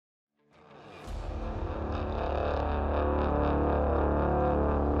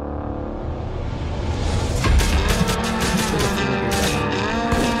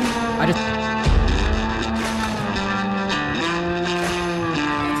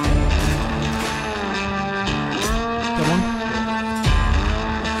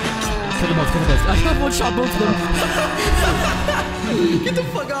I got one shot both of them. Get the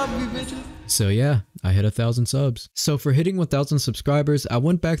fuck off me, bitches. So yeah, I hit 1,000 subs. So for hitting 1,000 subscribers, I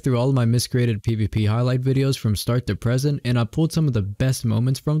went back through all of my Miscreated PvP highlight videos from start to present, and I pulled some of the best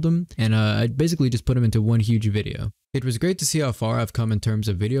moments from them, and I basically just put them into one huge video. It was great to see how far I've come in terms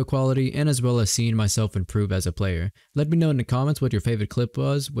of video quality, and as well as seeing myself improve as a player. Let me know in the comments what your favorite clip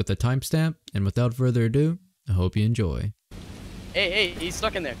was with a timestamp, and without further ado, I hope you enjoy. Hey, he's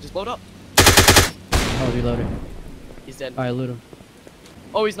stuck in there. Just blow it up. Oh, reloaded. He's dead. Alright, loot him.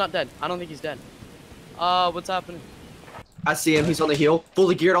 Oh, he's not dead. I don't think he's dead. What's happening? I see him. He's on the hill.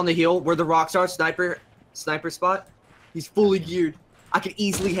 Fully geared on the hill where the rocks are. Sniper spot. He's fully geared. I can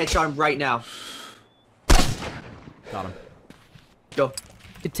easily headshot him right now. Got him. Go.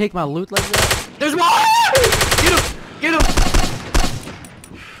 You could take my loot like that? There's one! Get him! Get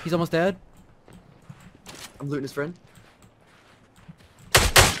him! He's almost dead. I'm looting his friend.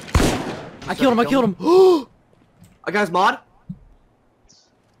 I killed him, I killed him! I got his mod.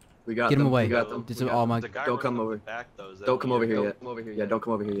 We got Get him them. away. We got them. This is all my... Don't come over. Don't come over here yet. Yeah, don't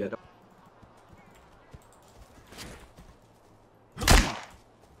come over here yet.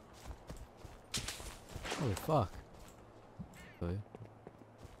 Holy fuck.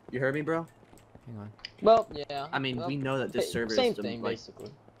 You heard me, bro? Hang on. Well, yeah. I mean, we know that this server same is the, thing, like,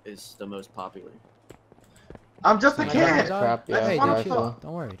 basically. is the most popular. I'm just a Hey, kid. Crap, yeah. Hey, wanna dude, chill. fuck.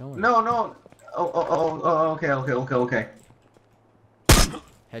 Don't worry, don't worry. No. Oh, okay.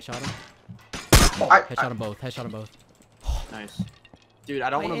 Headshot him. I, Headshot him both. Headshot them both. Nice. Dude, I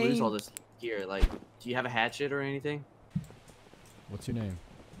don't want to lose aim. all this gear. Like, do you have a hatchet or anything? What's your name?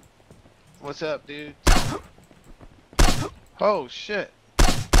 What's up, dude? Oh shit.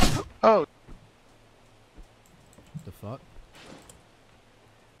 Oh. The fuck?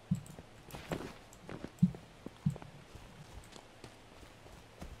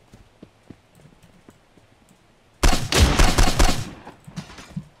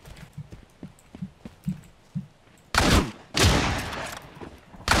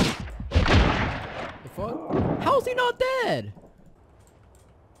 How is he not dead?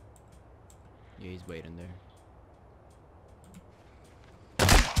 Yeah, he's waiting there.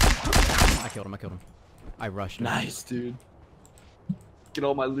 I killed him, I killed him. I rushed him. Nice, dude. Get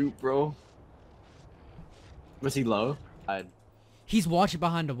all my loot, bro. Was he low? He's watching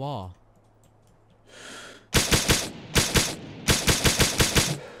behind the wall. I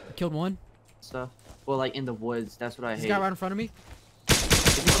killed one. Stuff. Well, like in the woods. That's what I This hate. guy right in front of me.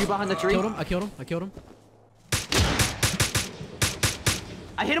 Is it you behind the tree? Killed him, I killed him, I killed him.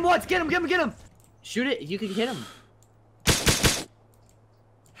 I hit him once. Get him. Shoot it. You can hit him.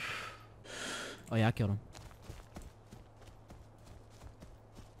 Oh yeah, I killed him.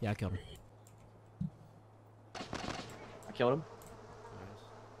 Yeah, I killed him. I killed him.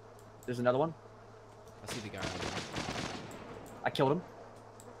 There's another one. I see the guy right there. I killed him.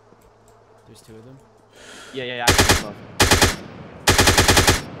 There's two of them. Yeah. I killed them both.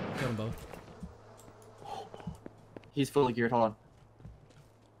 Killed them both. He's fully geared. Hold on.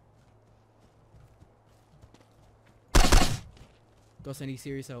 Ghost, I need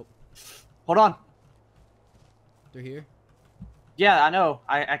serious help. Hold on. They're here. Yeah, I know.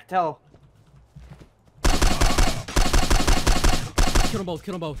 I can tell. Kill them both,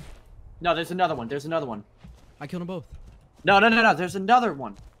 kill them both. No, there's another one. I killed them both. No. There's another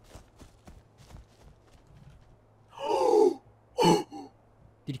one.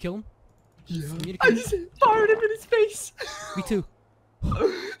 Did you kill him? Yeah. You need to I kill him? just fired him in his face. Me too.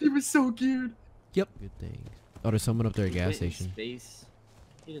 He was so geared. Yep. Good thing. Oh, there's someone up there at gas station. Space.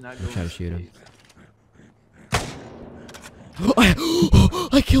 He did not I'm go trying to shoot him.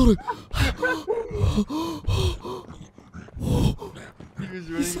 I killed her. He was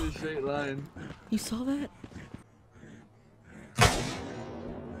running in a straight line. You saw that?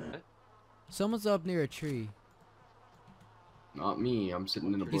 Someone's up near a tree. Not me, I'm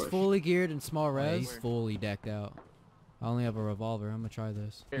sitting in the bush. He's fully geared in small res. He's fully decked out. I only have a revolver. I'm gonna try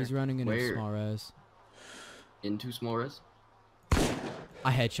this. Where? He's running into Where? small res. Into small res?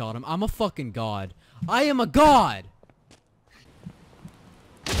 I headshot him. I'm a fucking god. I am a god!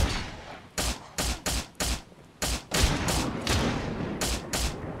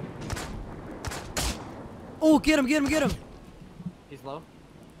 Oh, get him, get him, get him! He's low.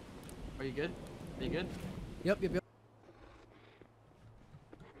 Are you good? Are you good? Yep.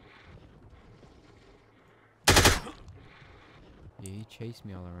 Yeah, he chased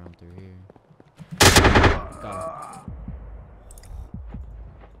me all around through here. Got him.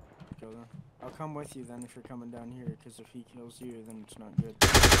 I'll come with you then if you're coming down here, because if he kills you, then it's not good.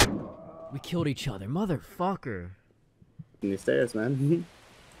 We killed each other, motherfucker. In the stairs, man.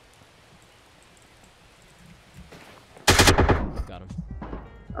 Got him.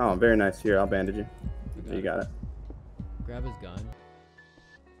 Oh, very nice. Here, I'll bandage you. You got it. Grab his gun.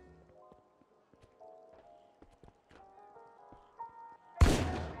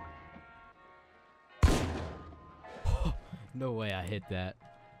 No way I hit that.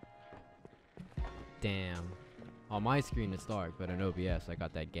 Damn. On my screen it's dark, but in OBS I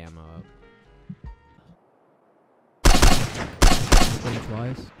got that gamma up.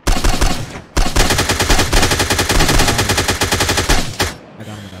 Twice. I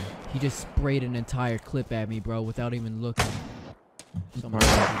got him. He just sprayed an entire clip at me, bro, without even looking.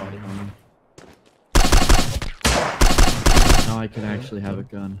 Now I can actually have a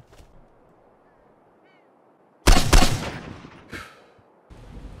gun.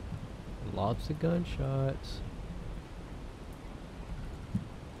 Lots of gunshots.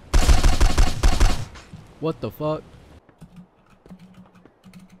 What the fuck?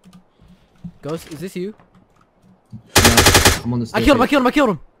 Ghost, is this you? No, I'm on the I killed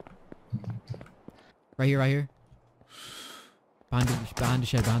him! Right here. Behind the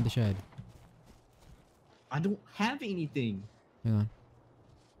shed. I don't have anything. Hang on.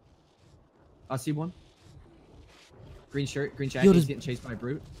 I see one. Green shirt, green jacket. Killed He's his- getting chased by a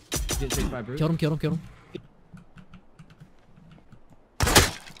brute. He's getting chased by a brute. Killed him.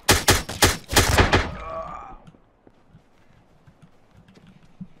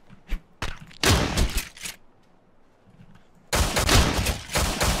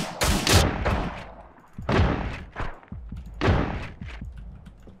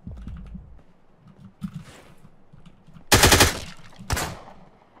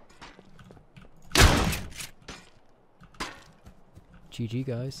 GG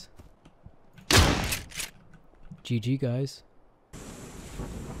guys. GG guys.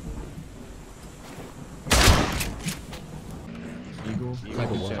 Eagle. You Like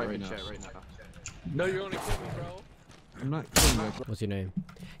a can what? chat right now. No, you're only kidding me, bro. I'm not killing you. What's your name?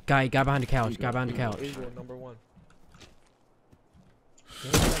 Guy behind the couch. Eagle, number one.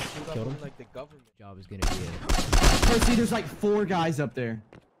 Killed him. Like the government. Job is gonna be it. Percy, there's like 4 guys up there.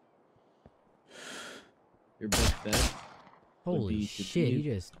 Your best bet. Holy be shit, he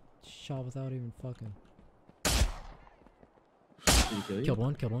continue. just shot without even fucking. Did he kill you? Killed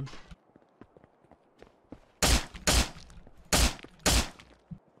one. Killed him.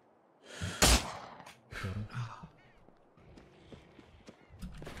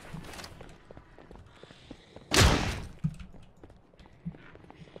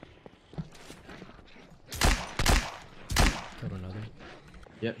 Killed another.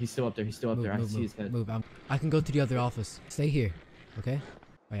 Yep, he's still up there. I see his head. Move. I can go to the other office. Stay here, okay?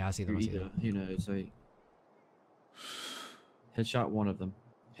 Oh yeah, I see them. You know, it's like headshot one of them.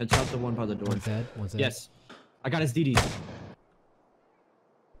 Headshot the one by the door. One's dead. Yes, I got his DD.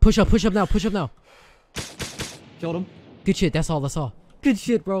 Push up now. Killed him. Good shit. That's all. Good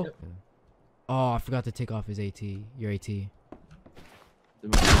shit, bro. Yep. Oh, I forgot to take off his AT. Your AT. Did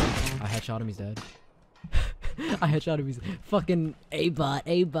my- I headshot him. He's dead. I headshot him. He's fucking A-bot.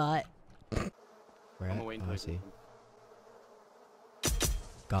 Where at? gonna wait Oh, until I I see.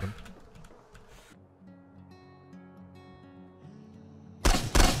 Got him.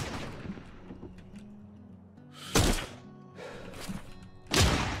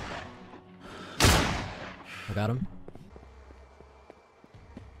 I got him.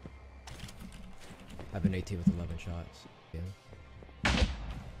 I have an AT with 11 shots. Yeah.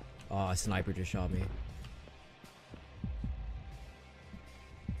 Oh, a sniper just shot me.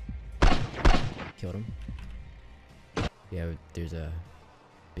 Killed him. Yeah, there's a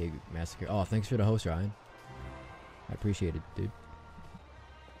big massacre. Oh, thanks for the host, Ryan. I appreciate it, dude.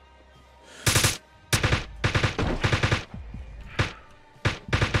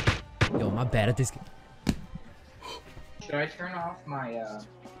 Yo, am I bad at this? Should I turn off my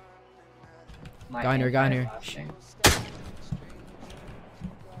Guy in here. anti-blasting?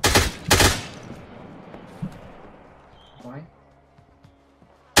 Why?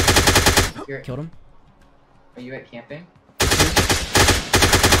 Killed him. Are you at camping?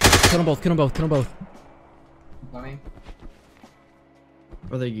 Kill them both. Coming?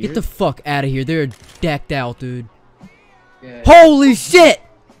 Are they Get geared? the fuck out of here. They're decked out, dude. Good. Holy shit!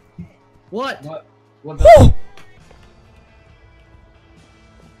 What? What Woo! the?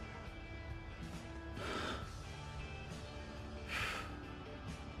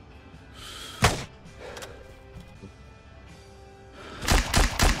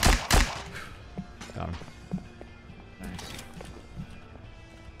 Got him. Nice.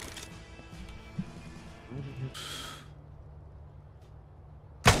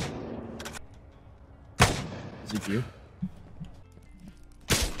 Is it you?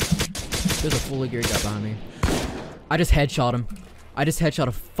 There's a fully geared guy behind me. I just headshot him. I just headshot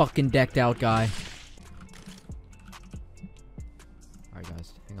a fucking decked out guy. Alright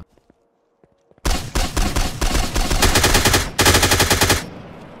guys, hang on.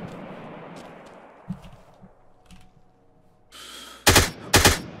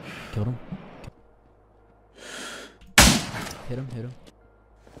 Killed him. Hit him, hit him.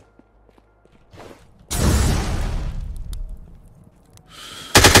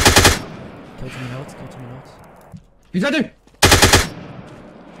 Killed someone else, killed someone else. He's right there!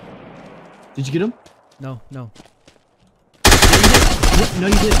 Did you get him? No, no. No,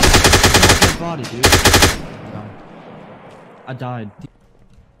 you didn't. It's not body, dude. No. I died.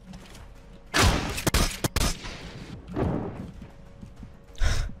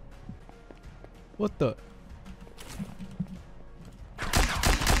 What the?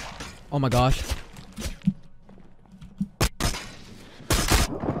 Oh my gosh.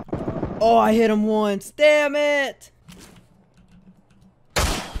 Oh, I hit him once. Damn it!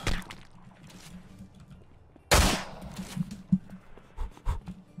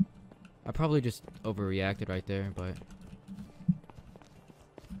 I probably just overreacted right there, but...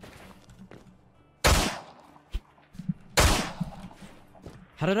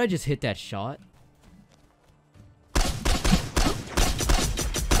 How did I just hit that shot?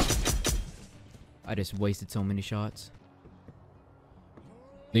 I just wasted so many shots.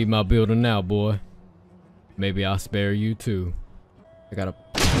 Leave my building now, boy. Maybe I'll spare you too. I got a...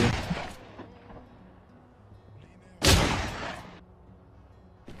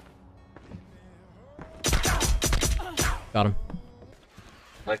 Got him.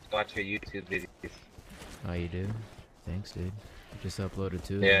 I like to watch your YouTube videos. Oh, you do? Thanks, dude. Just uploaded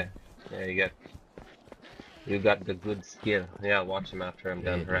too. Yeah, yeah, you got the good skill. Yeah, watch him after I'm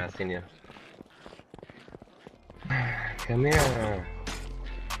done harassing you. Come here.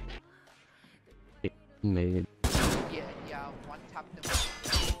 Made. Yeah, one tap the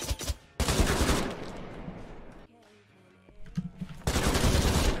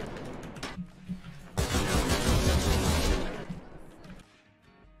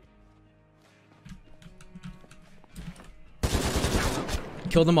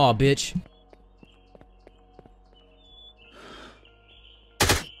Kill them all, bitch.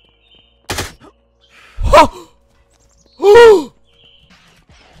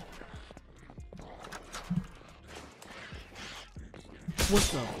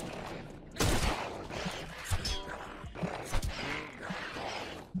 What's up?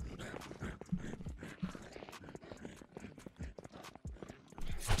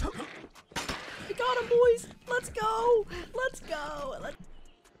 I got him, boys. Let's go. Let's go.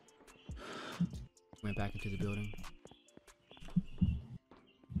 Went back into the building.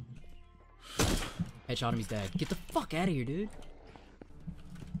 Headshot him, he's dead. Get the fuck out of here, dude.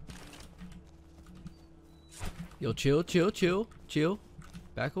 Yo, chill, chill, chill, chill.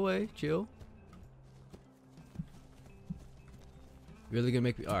 Back away, chill. Really gonna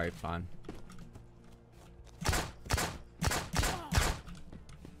make me... Alright, fine.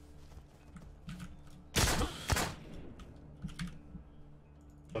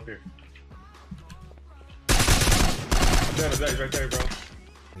 Up here. He's right there, bro.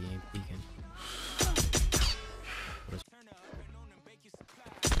 We ain't beacon.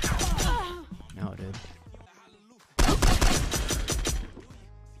 No, dude.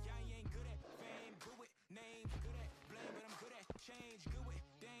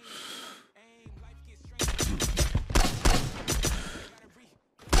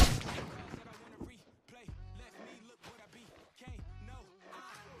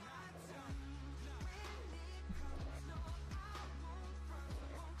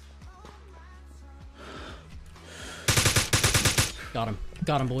 Got him.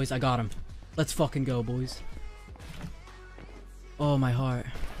 Got him, boys. I got him. Let's fucking go, boys. Oh, my heart.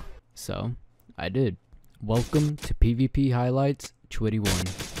 So, I did. Welcome to PvP Highlights 21.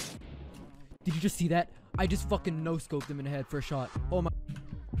 Did you just see that? I just fucking no-scoped him in the head for a shot. Oh my...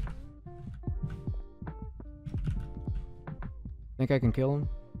 Think I can kill him?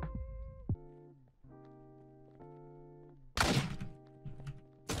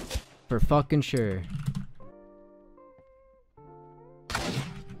 For fucking sure.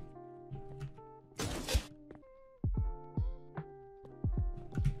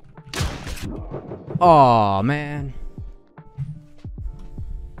 Aw, man.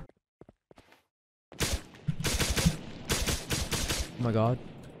 Oh my god.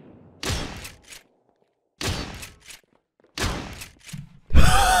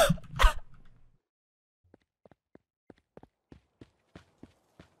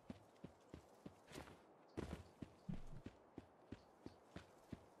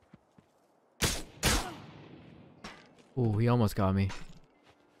 Oh, he almost got me.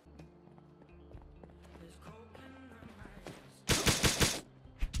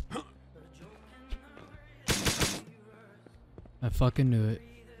 I fucking knew it.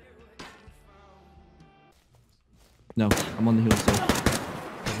 No, I'm on the hill still.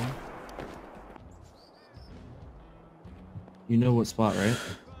 You know what spot, right?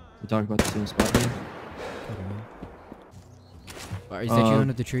 We talked about the same spot here. Is that you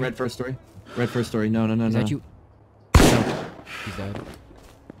under the tree? Red first story. Red first story. No. Is that you? No. He's dead.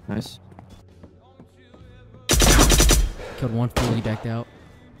 Nice. Killed one fully decked out.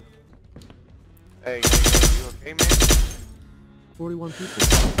 Hey, you okay, man? 41 people.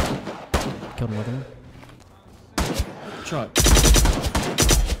 Killed another one. Shot.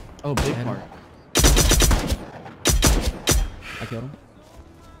 Oh, big part. I killed him.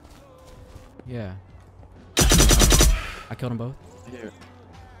 Yeah. I killed them both. Here.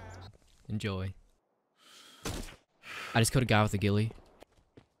 Enjoy. I just killed a guy with a ghillie.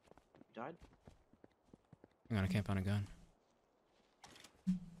 Died? Hang on, I can't find a gun.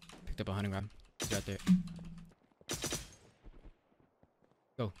 Picked up a hunting rod. It's right there.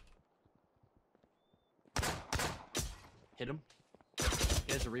 Go. Hit him.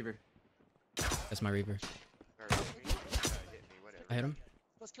 He has a reaver. That's my reaver. I hit him.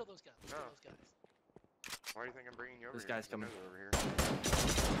 Let's kill those guys. Why do you think I'm bringing you over This here? guy's coming over here.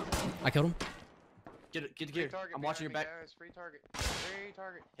 I killed him. Get the gear. I'm watching your back. Guys. Free target. Free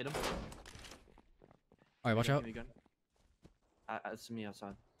target. Hit him. Alright, watch out. Give me a gun. It's me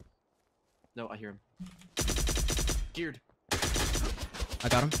outside. No, I hear him. Geared. I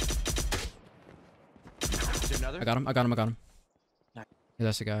got him. Is there another? I got him. Nice. Yeah,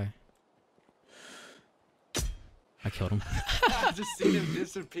 that's the guy. I killed him. I just seen him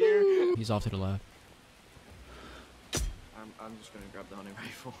disappear. He's off to the left. I'm just gonna grab the hunting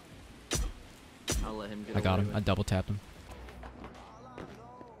rifle. I'll let him get I got away him. with I double tapped him.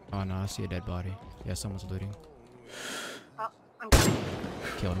 Oh no, I see a dead body. Yeah, someone's looting. I'm coming.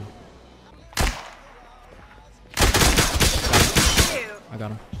 Killed him. I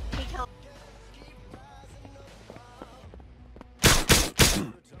got him.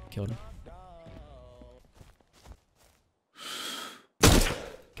 Killed him.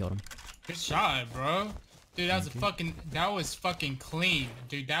 Killed him. Good shot, bro. Dude, that was fucking clean.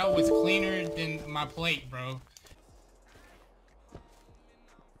 Dude, that was cleaner than my plate, bro.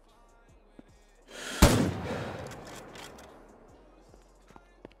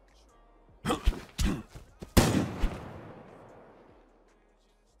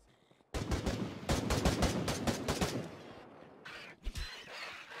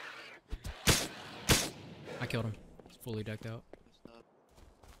 I killed him. He's fully decked out.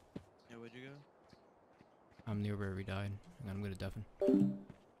 Yeah, where'd you go? I'm near where we died, and I'm gonna deafen.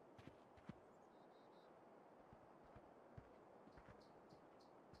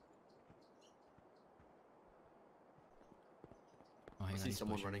 Oh, I see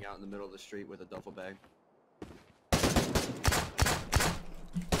someone running out in the middle of the street with a duffel bag.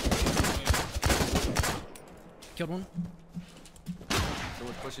 Killed one.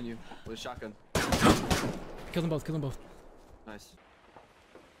 Someone's pushing you with a shotgun. Kill them both. Kill them both. Nice.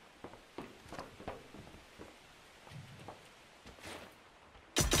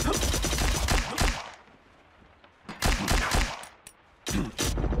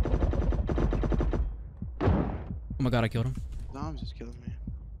 Oh my god, I killed him. Dom's just killing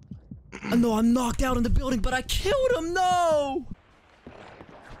me. No, I'm knocked out in the building, but I killed him. No.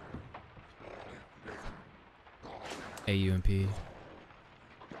 AUMP.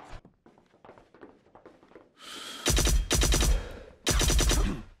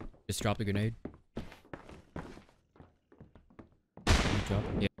 Just drop the grenade. Drop.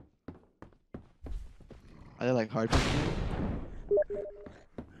 Yeah. Are they like hard?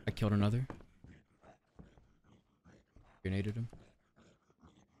 I killed another. Grenaded him.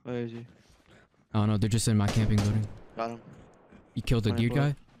 Where is he? I don't know. They're just in my camping building. Got him. You killed the geared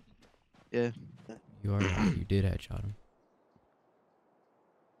guy? Yeah. You are right. You did headshot him.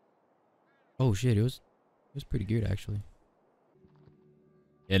 Oh shit! It was pretty geared actually.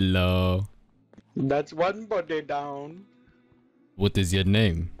 Hello. That's one body down. What is your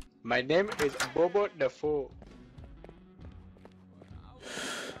name? My name is Bobo the Foe.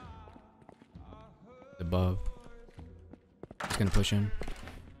 Above. Just gonna push in.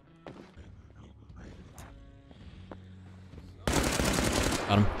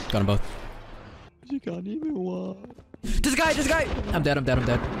 Got him. Got them both. You can't even walk. This guy! This guy! I'm dead. I'm dead. I'm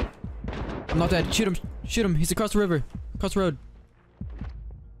dead. I'm not dead. Shoot him. Shoot him. He's across the river. Across the road.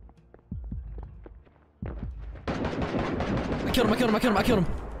 I killed him. I killed him. I killed him. I killed him.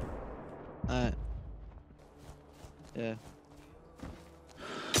 Alright. Yeah.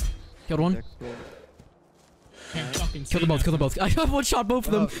 Killed one. Deck cool. Can't fucking Kill them both. Kill them both. I have one shot both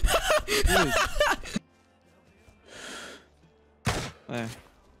of them. Dude. Where?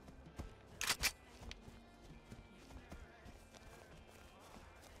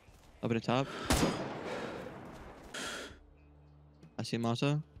 Up at the top. I see him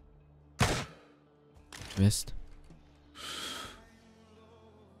also. Missed.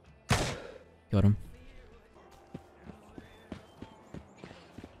 Killed him.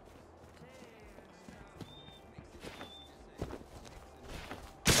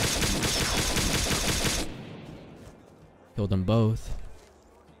 Killed them both.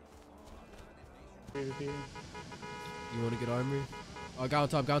 You want to get armor? Oh, guy on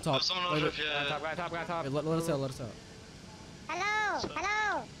top, guy on top. Someone over here. Hey, let us out, let us out. Hello,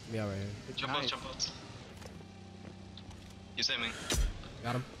 hello. Me out right here. Jump out, jump out. He's aiming.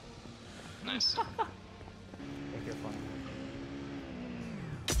 Got him. Nice. I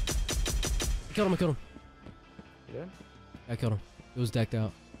killed him, I killed him. You did? I killed him. It was decked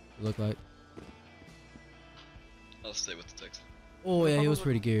out. It looked like. I'll stay with the text. Oh yeah, he was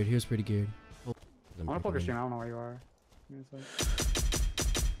pretty geared. He was pretty geared. Oh. I wanna poke your stream, I don't know where you are.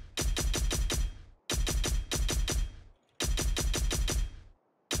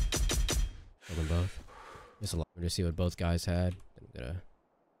 Killed them both. Missed a lot. We're gonna see what both guys had. I'm gonna.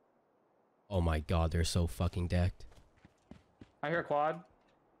 Oh my god, they're so fucking decked. I hear quad.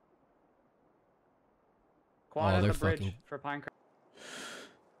 Quad at they're the bridge fucking. for Pinecrest.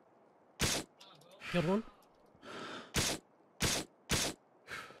 Killed one.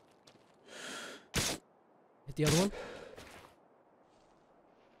 Hit the other one.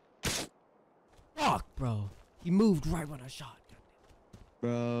 Fuck, bro. He moved right when I shot.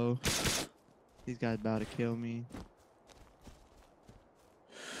 Bro. These guys about to kill me.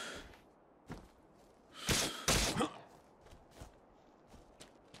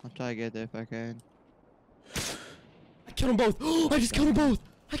 I'll try to get there if I can. I killed them both. I just killed them both.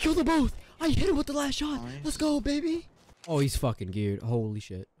 I killed them both. I hit him with the last shot. Nice. Let's go, baby. Oh, he's fucking geared. Holy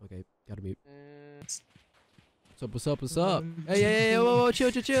shit. Okay, gotta mute. What's up? What's up? What's up? Hey, hey, hey, whoa, whoa,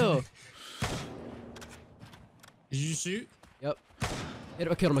 chill, chill, chill. Did you shoot? Yep.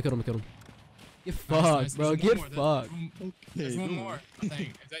 I killed him. I killed him. I killed him. Get fucked, Nice, bro. There's Get one fucked. more. There's one more. I think.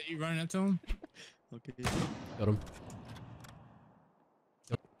 Is that you running up to him? Okay. Got him.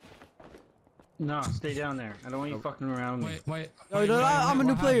 No, stay down there. I don't want you fucking around me. Wait. No, no, I'm a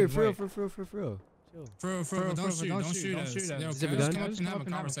new player. For real, for real. Chill. For don't shoot us. Yo, Is can it I a just gun? come up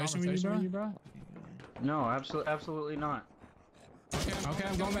and have a conversation with you, bro? No, absolutely not. Okay,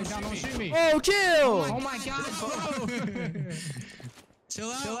 I'm going back down. Don't shoot me. Oh, chill. Oh my god, bro. Chill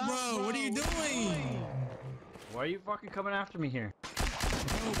out, bro. What are you doing? Why are you fucking coming after me here?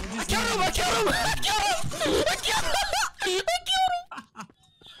 I killed him. I killed him. I killed him. I killed him.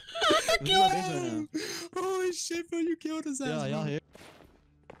 I killed him. Holy shit, bro. You killed his ass. Yeah, y'all here?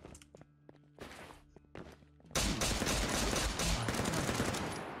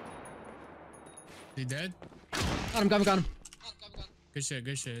 He dead? Got him. Good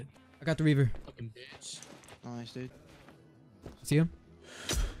shit. I got the Reaver. Fucking bitch. Nice, dude. See him?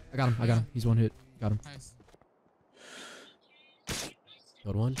 I got him. He's one hit. Got him. Nice.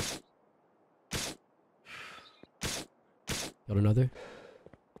 Killed one. Killed another.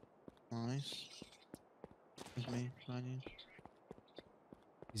 Nice. That's me. Behind you.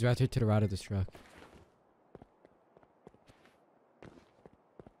 He's right here to the right of this truck.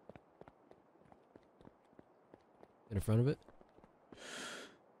 In front of it?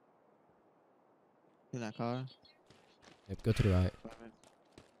 In that car. Yep, go to the right.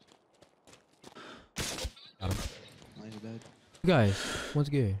 Got him. Nice, dead. Two guys. One's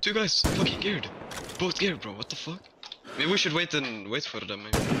geared. Two guys fucking geared. Both geared, bro. What the fuck? Maybe we should wait for them,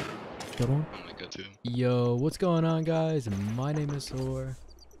 maybe. Killed one. Oh my god, too. Yo, what's going on, guys? My name is Thor.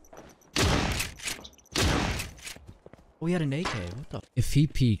 Oh, he had an AK. What the? If he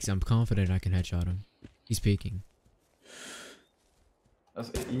peeks, I'm confident I can headshot him. He's peeking. I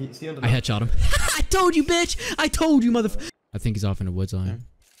headshot him. I told you, bitch! I told you, motherfucker! I think he's off in the woods line. Yeah.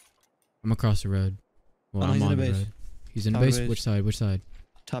 I'm across the road. Well, I'm he's on in the the base. road. He's in the Top base? base. Which side? Which side?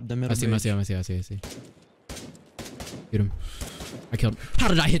 Top the middle. I see him. I see. Get him. I killed him. How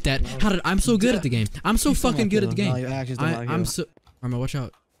did I hit that? I'm so good at the game. I'm so fucking good at the game. I'm so... Arma, watch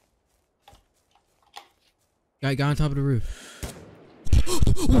out. Guy on top of the roof.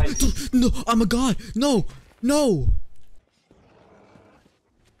 No, oh my god. No.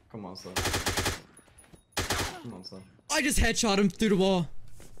 Come on, son. I just headshot him through the wall.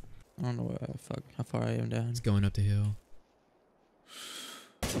 I don't know where how far I am down. It's going up the hill.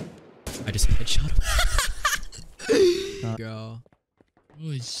 I just headshot him. Girl.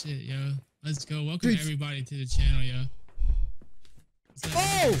 Holy shit, yo. Let's go. Welcome everybody to the channel, yo.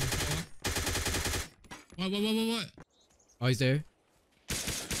 Oh! What? Oh, he's there.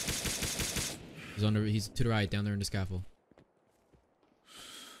 He's to the right, down there in the scaffold.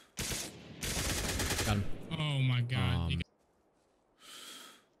 Got him. Oh my god.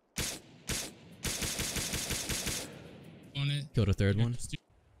 On it. Killed a third one.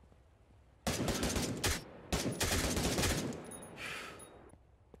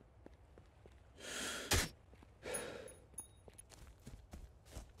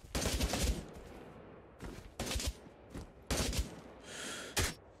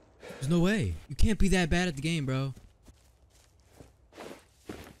 There's no way. You can't be that bad at the game, bro.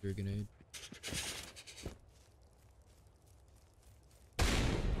 Your grenade.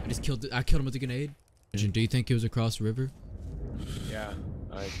 I killed him with the grenade. Do you think he was across the river? Yeah,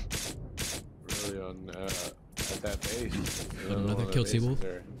 I really on at that base. Another killed Seawolf.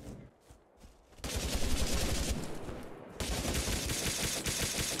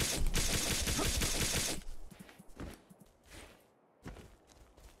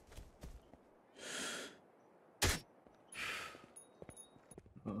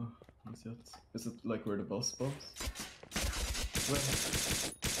 Is it like where the boss spawns? Where?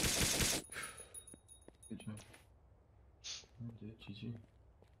 Good job. Oh, dude, GG.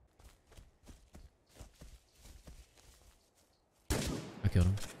 I killed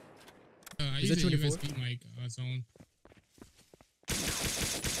him. I Is use that a 24? USB mic zone.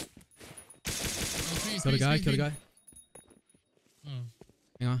 Kill the guy, kill the guy. Oh.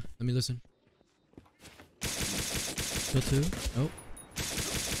 Hang on, let me listen. Kill two. Oh.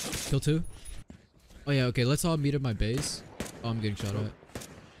 Kill two. Oh yeah, okay, let's all meet at my base. Oh, I'm getting shot at.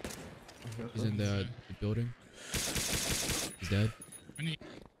 He's in the building. He's dead.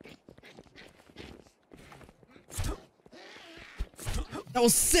 That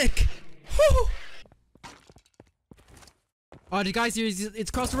was sick! Woo! Oh, the guy's here. It's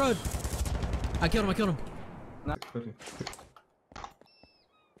across the road. I killed him.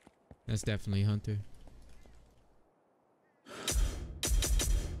 That's definitely Hunter.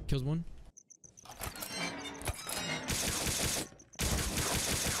 Kills one.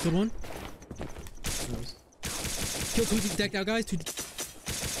 Killed one. Killed two decked out guys.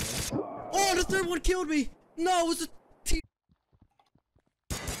 Oh, the third one killed me. No, it was a team.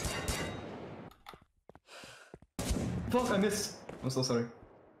 Fuck, I missed. I'm so sorry.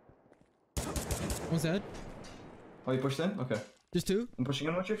 One's dead. Oh, you pushed in? Okay. There's two. I'm pushing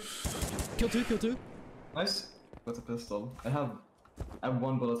in with you. Kill two. Nice. Got a pistol. I have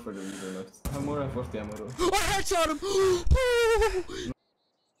one bullet for the reaver left. I have more F40 ammo though. Oh, I headshot him!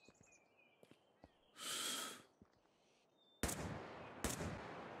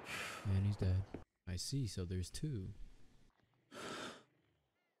 Man, he's dead. I see, so there's two.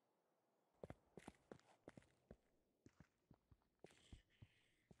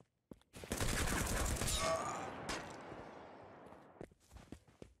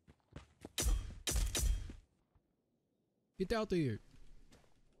 Get out there!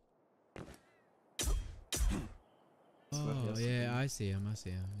 Oh, yeah, I see him,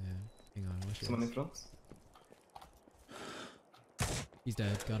 yeah. Hang on, watch Someone in front? He's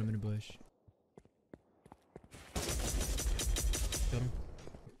dead, got him in a bush. Got him.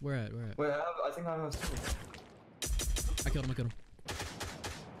 Where at? Wait, I think I have two. I killed him.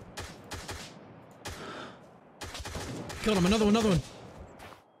 Killed him, another one.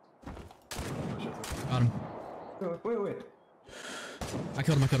 Got him. Wait. I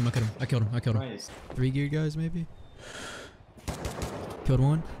killed him. Nice. 3 gear guys, maybe? Killed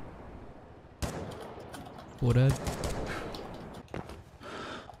one. 4 dead.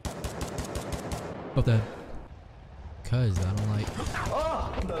 Both dead. Cause I don't like.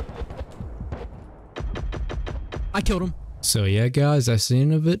 I killed him. So yeah guys, that's the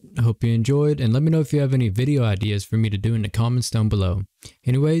end of it. I hope you enjoyed, and let me know if you have any video ideas for me to do in the comments down below.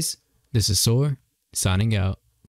 Anyways, this is Soar, signing out.